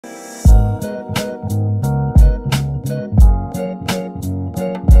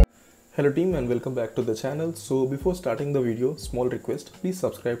Hello team and welcome back to the channel. So before starting the video, small request, please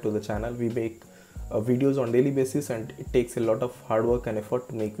subscribe to the channel. We make videos on daily basis and it takes a lot of hard work and effort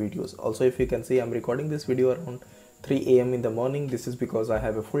to make videos. Also, if you can see, I'm recording this video around 3 a.m. in the morning. This is because I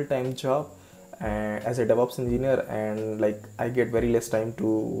have a full-time job as a DevOps engineer, and I get very less time to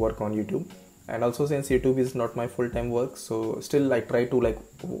work on YouTube. And also, since YouTube is not my full-time work, so still I try to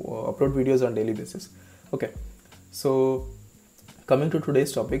upload videos on daily basis. Okay, so coming to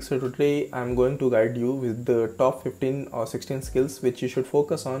today's topic, so today I'm going to guide you with the top 15 or 16 skills which you should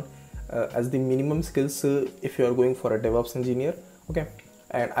focus on as the minimum skills if you are going for a DevOps engineer. Okay,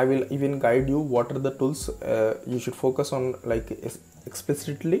 and I will even guide you what are the tools you should focus on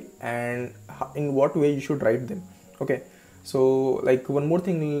explicitly, and in what way you should write them. Okay, so one more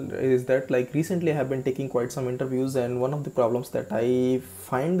thing is that recently I have been taking quite some interviews, and one of the problems that I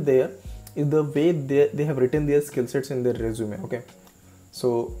find there is the way they have written their skill sets in their resume. Okay,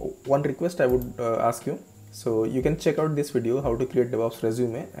 so one request I would ask you, so you can check out this video how to create DevOps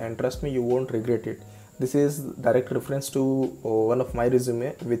resume, and trust me, you won't regret it. This is direct reference to one of my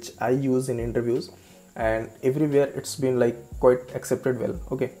resume which I use in interviews, and everywhere it's been quite accepted well.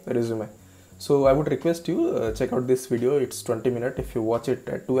 Okay, the resume. So I would request you check out this video. It's 20 minutes. If you watch it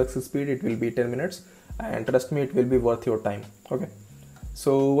at 2x speed, it will be 10 minutes, and trust me, it will be worth your time. Okay,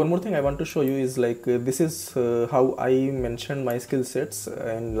 so one more thing I want to show you is this is how I mentioned my skill sets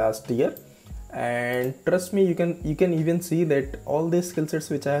in last year, and trust me, you can even see that all these skill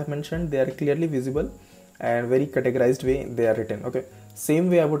sets which I have mentioned, they are clearly visible and very categorized way they are written. Okay, same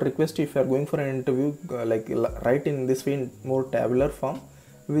way I would request you, if you are going for an interview, write in this way in more tabular form,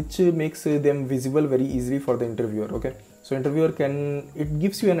 which makes them visible very easily for the interviewer. Okay, so interviewer it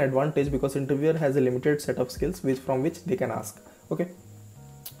gives you an advantage because interviewer has a limited set of skills from which they can ask. Okay,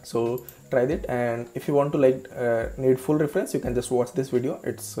 so try that, and if you want to need full reference, you can just watch this video.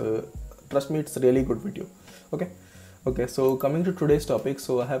 It's trust me, it's a really good video. Okay, so coming to today's topic,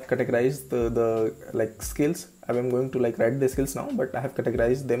 so I have categorized the skills. I'm going to write the skills now, but I have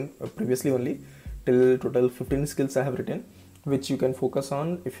categorized them previously only till total 15 skills I have written, which you can focus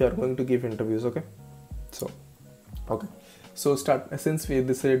on if you are going to give interviews. Okay, so start, since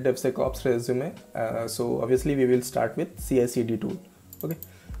this is DevSecOps resume, so obviously we will start with CI/CD tool. Okay,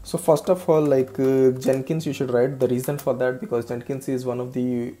 so first of all, Jenkins you should write. The reason for that, because Jenkins is one of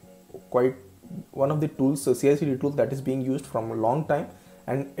the tools, CI/CD tool, that is being used from a long time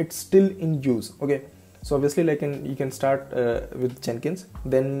and it's still in use. Okay, so obviously you can start with Jenkins.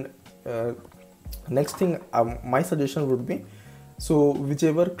 Then next thing, my suggestion would be, so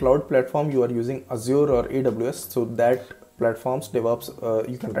whichever cloud platform you are using, Azure or AWS, so that platforms DevOps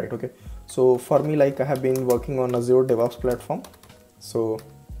you can write. Okay, so for me, I have been working on Azure DevOps platform, so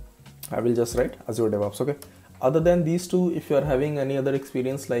I will just write Azure DevOps. Okay, other than these two, if you are having any other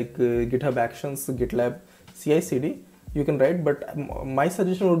experience GitHub Actions, GitLab, CI/CD, you can write, but my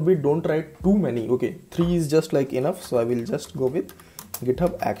suggestion would be don't write too many. Okay, 3 is just enough, so I will just go with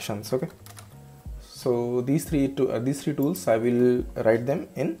GitHub Actions. Okay, so these three tools I will write them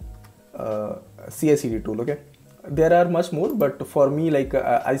in CI/CD tool. Okay, there are much more, but for me,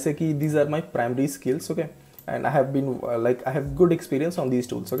 I say these are my primary skills. Okay, and I have been I have good experience on these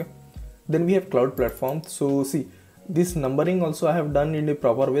tools. Okay, then we have cloud platform. So see, this numbering also I have done in a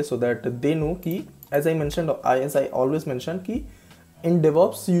proper way, so that they know as I always mention, in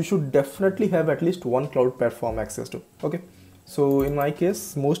DevOps you should definitely have at least one cloud platform access to. Okay, so in my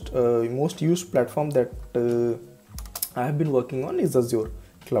case, most used platform that I have been working on is Azure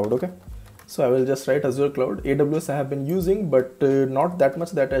cloud. Okay, so I will just write Azure cloud. AWS I have been using, but not that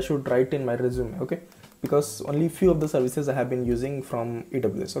much that I should write in my resume. Okay, because only few of the services I have been using from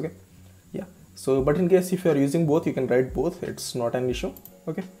AWS. Okay, yeah, so but in case if you are using both, you can write both, it's not an issue.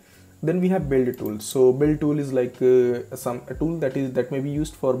 Okay, then we have build tool. So build tool is a tool that may be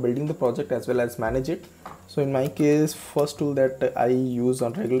used for building the project as well as manage it. So in my case, first tool that I use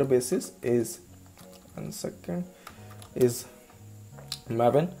on regular basis is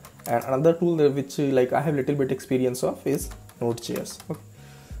Maven, and another tool which I have little bit experience of is Node.js. Okay,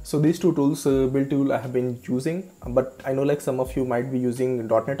 so these two tools, build tool I have been using, but I know some of you might be using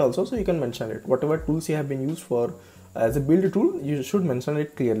 .NET also, so you can mention it. Whatever tools you have been used for as a build tool, you should mention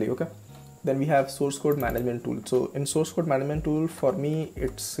it clearly. Okay, then we have source code management tool. So in source code management tool, for me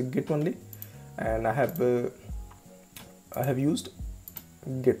it's Git only, and I have used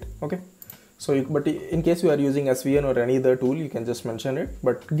Git. Okay, so but in case you are using SVN or any other tool, you can just mention it,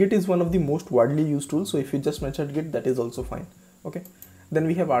 but Git is one of the most widely used tools, so if you just mention Git, that is also fine. Okay, then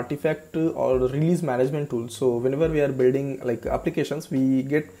we have artifact or release management tool. So whenever we are building applications, we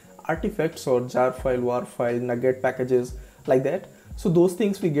get artifacts or jar file, war file, nugget packages like that. So those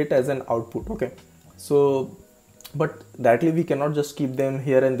things we get as an output. Okay, so but directly we cannot just keep them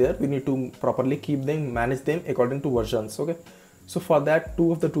here and there. We need to properly keep them, manage them according to versions. Okay, so for that,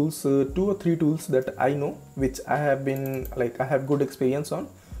 two or three tools that I know, which I have been like I have good experience on.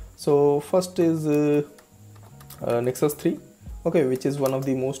 So first is Nexus 3, okay, which is one of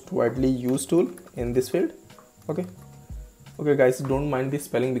the most widely used tool in this field. Okay, guys, don't mind the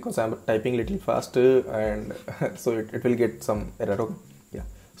spelling because I'm typing little faster, and so it will get some error. Okay, yeah.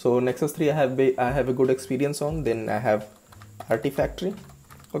 So Nexus 3 I have a good experience on. Then I have Artifactory.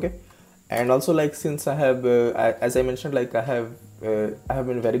 Okay, and also like since I have as I mentioned, like I have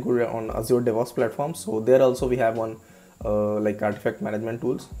been very good on Azure DevOps platform. So there also we have one like artifact management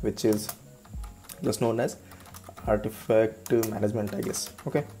tools, which is just known as artifact management, I guess.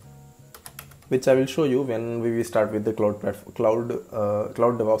 Okay, which I will show you when we will start with the cloud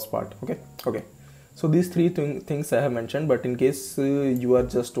DevOps part. Okay, so these three things I have mentioned, but in case you are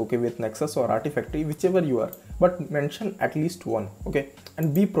just okay with Nexus or Artifactory, whichever you are, but mention at least one. Okay,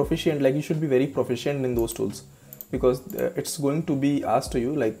 and be proficient, like you should be very proficient in those tools, because it's going to be asked to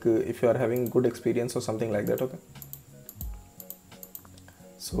you, like if you are having good experience or something like that. Okay,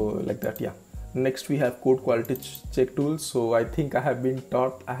 so like that, yeah. Next we have code quality check tools. So I think I have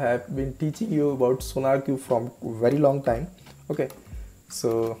been teaching you about SonarQube from very long time. Okay,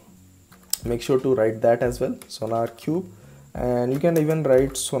 so make sure to write that as well, SonarQube, and you can even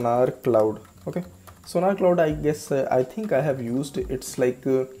write Sonar Cloud. Okay, Sonar Cloud, I guess I think I have used. It's like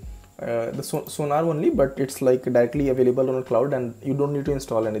the Sonar only, but it's like directly available on a cloud and you don't need to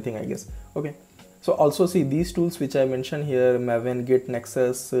install anything, I guess. Okay, so also see these tools which I mentioned here, Maven, Git,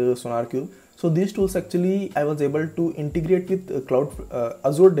 Nexus, SonarQube. So these tools actually I was able to integrate with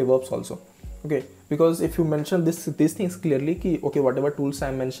Azure DevOps also. Okay, because if you mention these things clearly, okay, whatever tools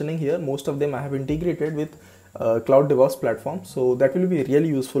I'm mentioning here, most of them I have integrated with cloud DevOps platform. So that will be really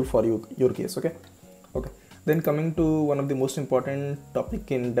useful for your case. Okay, then coming to one of the most important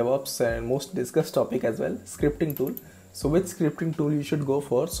topic in DevOps and most discussed topic as well, scripting tool. So which scripting tool you should go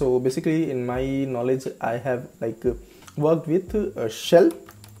for? So basically in my knowledge I have like worked with Shell.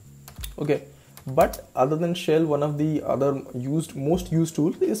 Okay, but other than Shell, one of the other most used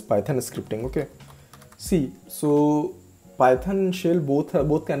tool is Python scripting. Okay, see, so Python and Shell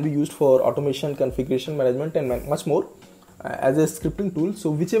both can be used for automation, configuration management, and much more as a scripting tool. So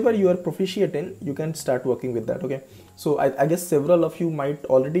whichever you are proficient in, you can start working with that. Okay, so I guess several of you might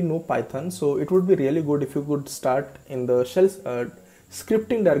already know Python, so it would be really good if you could start in the Shell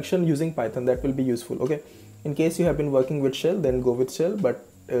scripting direction using Python. That will be useful. Okay, in case you have been working with Shell, then go with Shell, but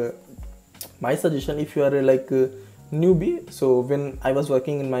my suggestion, if you are like a newbie, so when I was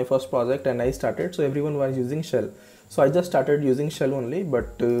working in my first project and I started, so everyone was using Shell, so I just started using Shell only,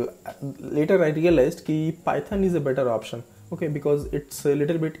 but later I realized that Python is a better option. Okay, because it's a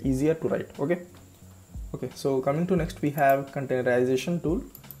little bit easier to write. Okay, so coming to next, we have containerization tool.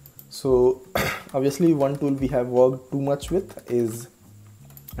 So obviously one tool we have worked too much with is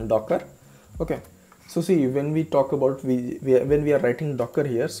Docker. Okay, so see, when we talk about when we are writing Docker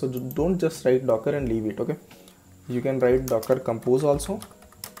here, so don't just write Docker and leave it. Okay, you can write Docker Compose also.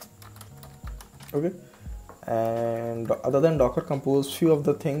 Okay, and other than Docker Compose, few of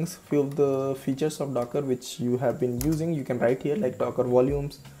the features of Docker which you have been using, you can write here, like Docker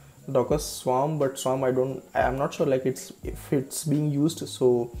Volumes, Docker Swarm, but Swarm I'm not sure like if it's being used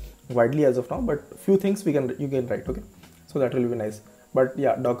so widely as of now, but few things you can write. Okay, so that will be nice. But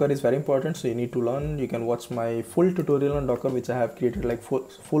yeah, Docker is very important, so you need to learn. You can watch my full tutorial on Docker, which I have created like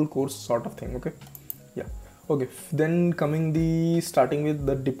full course sort of thing. Okay, yeah. Okay, then starting with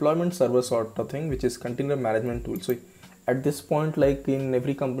the deployment server sort of thing, which is container management tool. So at this point, like in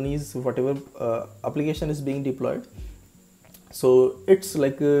every company's whatever application is being deployed, so it's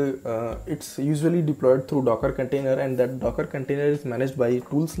like it's usually deployed through Docker container, and that Docker container is managed by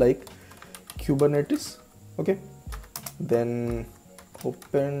tools like Kubernetes. Okay, then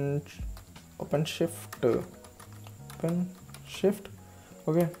OpenShift.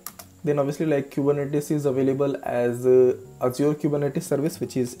 Okay, then obviously like Kubernetes is available as Azure Kubernetes service,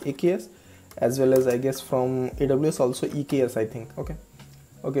 which is AKS, as well as I guess from AWS also EKS, I think.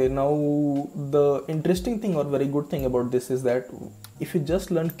 Okay, now the interesting thing or very good thing about this is that if you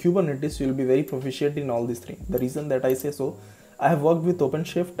just learn Kubernetes, you will be very proficient in all these three. The reason that I say so, I have worked with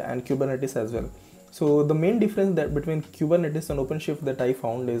OpenShift and Kubernetes as well. So the main difference that between Kubernetes and OpenShift that I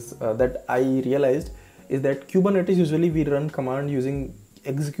found is that I realized is that Kubernetes usually we run command using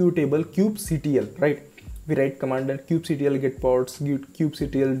executable kubectl, right? We write command and kubectl get pods,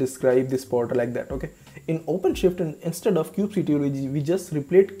 kubectl describe this pod like that. Okay, in OpenShift, instead of kubectl we just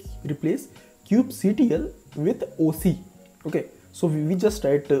replace kubectl with OC. Okay, So we just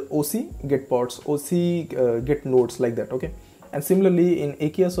write OC get pods, OC get nodes, like that. Okay, and similarly in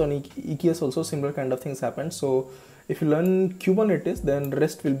AKS or EKS also similar kind of things happen. So if you learn Kubernetes, then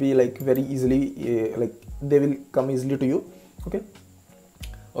rest will be like very easily, like they will come easily to you.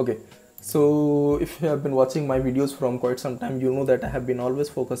 Okay, so if you have been watching my videos from quite some time, you know that I have been always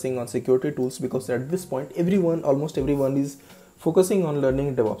focusing on security tools, because at this point almost everyone is focusing on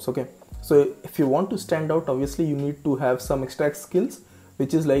learning DevOps. Okay, so if you want to stand out, obviously you need to have some extra skills,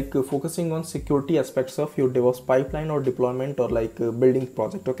 which is like focusing on security aspects of your DevOps pipeline or deployment, or like building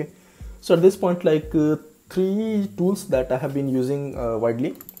project. Okay, so at this point, like 3 tools that I have been using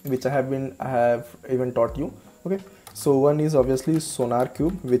widely, which I have even taught you. Okay, so one is obviously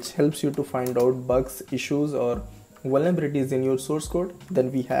SonarQube, which helps you to find out bugs, issues, or vulnerabilities in your source code.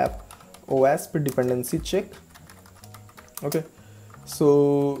 Then we have OWASP dependency check. Okay,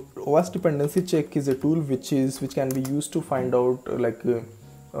 so OWASP dependency check is a tool which can be used to find out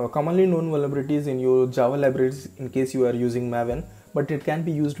commonly known vulnerabilities in your Java libraries in case you are using Maven, but it can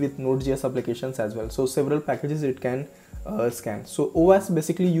be used with Node.js applications as well. So several packages it can scan. So OWASP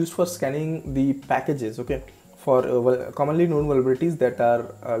basically used for scanning the packages, okay, for commonly known vulnerabilities that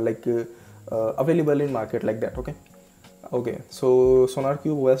are available in market, like that. Okay, so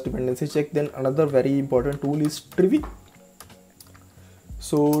SonarQube, OWASP dependency check. Then another very important tool is Trivy.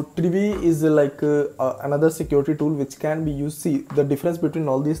 So Trivy is another security tool which can be used. See, the difference between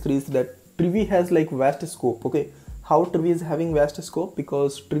all these three is that Trivy has like vast scope. Okay, how Trivy is having vast scope?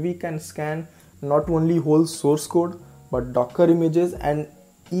 Because Trivy can scan not only whole source code but Docker images, and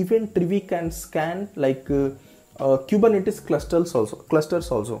even Trivy can scan like Kubernetes clusters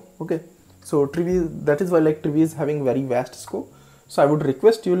also. Okay, so Trivy, that is why like Trivy is having very vast scope. So I would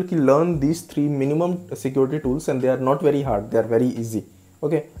request you to learn these 3 minimum security tools, and they are not very hard, they are very easy.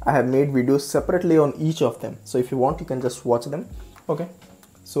 Okay, I have made videos separately on each of them, so if you want you can just watch them. Okay,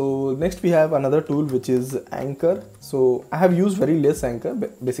 so next we have another tool which is Anchor. So I have used very less Anchor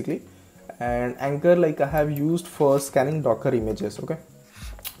basically, and Anchor like I have used for scanning Docker images. Okay,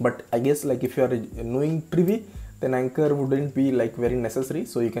 but I guess like if you are knowing Trivy, then Anchor wouldn't be like very necessary,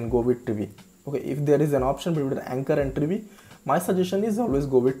 so you can go with Trivy. Okay, if there is an option between Anchor and Trivy, my suggestion is always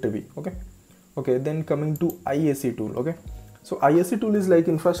go with Trivy. Okay, then coming to IAC tool. Okay, so IAC tool is like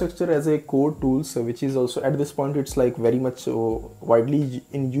infrastructure as a code tools, which is also at this point it's like very much widely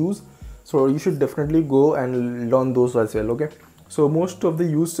in use, so you should definitely go and learn those as well. Okay, so most of the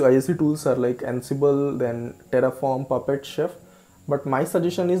used IAC tools are like Ansible, then Terraform, Puppet, Chef, but my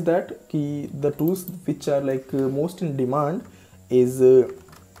suggestion is that the tools which are like most in demand is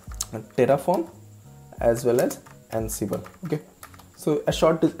Terraform as well as Ansible. Okay, so a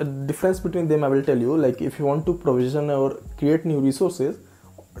short difference between them I will tell you. Like if you want to provision or create new resources,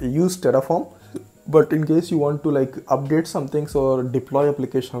 use Terraform, but in case you want to like update some things or deploy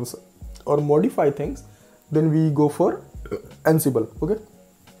applications or modify things, then we go for Ansible. Okay,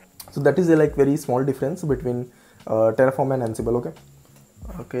 so that is a like very small difference between Terraform and Ansible.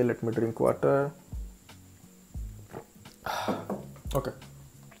 Okay, let me drink water. Okay,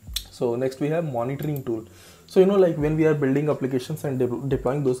 so next we have monitoring tool. So you know, like when we are building applications and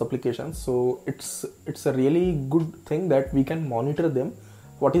deploying those applications, so it's a really good thing that we can monitor them,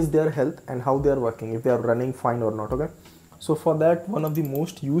 what is their health and how they are working, if they are running fine or not. Okay, so for that, one of the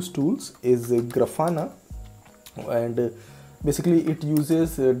most used tools is Grafana, and basically it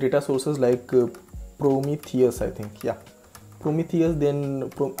uses data sources like Prometheus, I think. Yeah, Prometheus.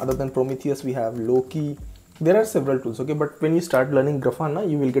 Then other than Prometheus we have Loki. There are several tools. Okay, but when you start learning Grafana,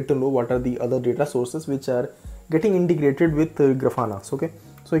 you will get to know what are the other data sources which are getting integrated with Grafana. So, okay,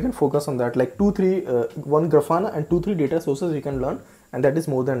 so you can focus on that, like one Grafana and 2-3 data sources you can learn, and that is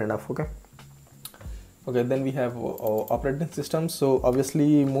more than enough. Okay, then we have operating systems. So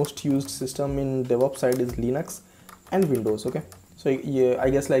obviously most used system in DevOps side is Linux and Windows. Okay, so yeah, I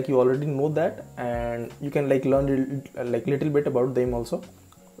guess like you already know that, and you can like learn like little bit about them also,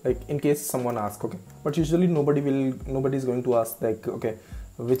 like in case someone asks. Okay, but usually nobody is going to ask like, okay,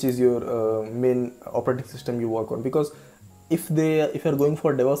 which is your main operating system you work on, because if you're going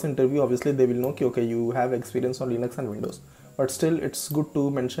for a DevOps interview, obviously they will know okay, you have experience on Linux and Windows, but still it's good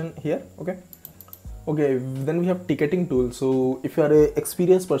to mention here. Okay, then we have ticketing tool. So if you are a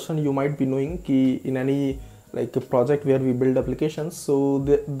experienced person, you might be knowing ki in any like a project where we build applications, so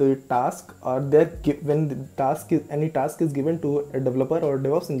the task or when any task is given to a developer or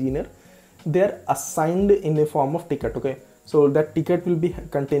DevOps engineer, they are assigned in a form of ticket. Okay, so that ticket will be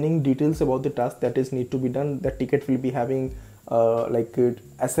containing details about the task that is need to be done. That ticket will be having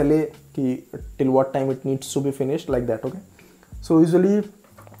SLA till what time it needs to be finished, like that. Okay, so usually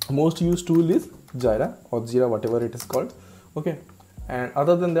most used tool is Jira or Jira, whatever it is called. Okay, and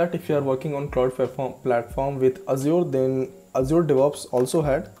other than that, if you are working on cloud platform with Azure, then Azure DevOps also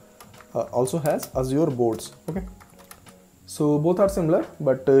has Azure boards. Okay, so both are similar,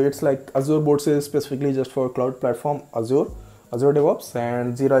 but it's like Azure boards is specifically just for cloud platform Azure DevOps,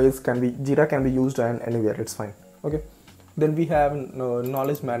 and Jira can be used and anywhere, it's fine. Okay, then we have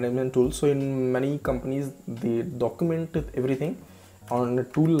knowledge management tools. So in many companies they document everything on a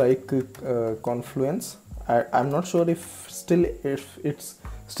tool like Confluence. I'm not sure if it's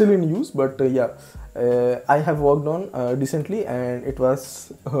still in use, but I have worked on recently, and it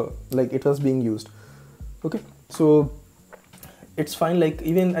was it was being used. Okay, so it's fine. Like,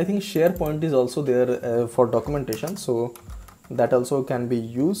 even I think SharePoint is also there for documentation, so that also can be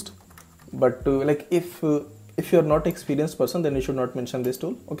used. But if you're not experienced person, then you should not mention this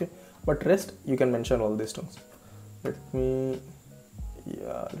tool. Okay, but rest you can mention all these tools. Let me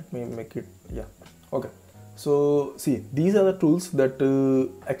make it. Okay, so see, these are the tools that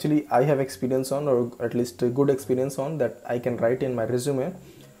actually I have experience on, or at least a good experience on, that I can write in my resume.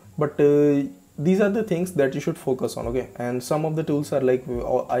 But these are the things that you should focus on. Okay, and some of the tools are like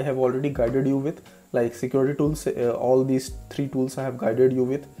I have already guided you with, like security tools. All these 3 tools I have guided you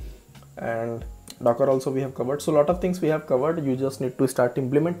with, and Docker also we have covered. So a lot of things we have covered. You just need to start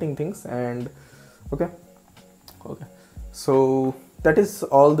implementing things. And okay, so that is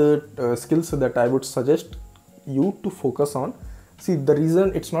all the skills that I would suggest you to focus on. See, the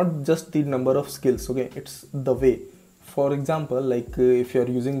reason it's not just the number of skills, okay, it's the way. For example, like if you are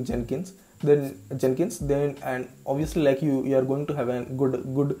using Jenkins, and obviously like you are going to have a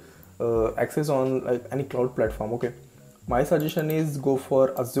good access on like any cloud platform. Okay, my suggestion is go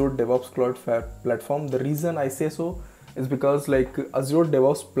for Azure DevOps Cloud platform. The reason I say so is because like Azure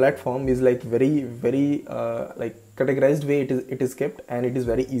DevOps platform is like very like categorized way it is kept, and it is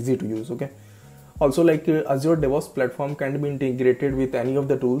very easy to use. Okay, also like Azure DevOps platform can be integrated with any of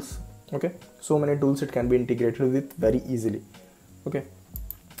the tools. Okay, so many tools it can be integrated with very easily. Okay,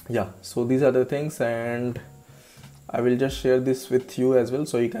 yeah, so these are the things, and I will just share this with you as well,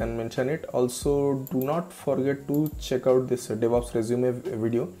 so you can mention it. Also, do not forget to check out this DevOps resume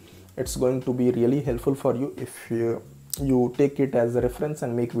video. It's going to be really helpful for you if you take it as a reference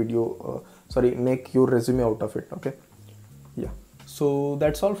and make make your resume out of it. Okay, yeah, so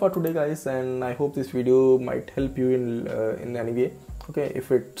that's all for today, guys, and I hope this video might help you in any way. Okay,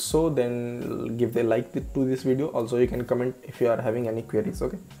 if it's so, then give a like to this video. Also, you can comment if you are having any queries.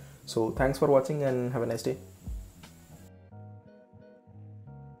 Okay, so thanks for watching and have a nice day.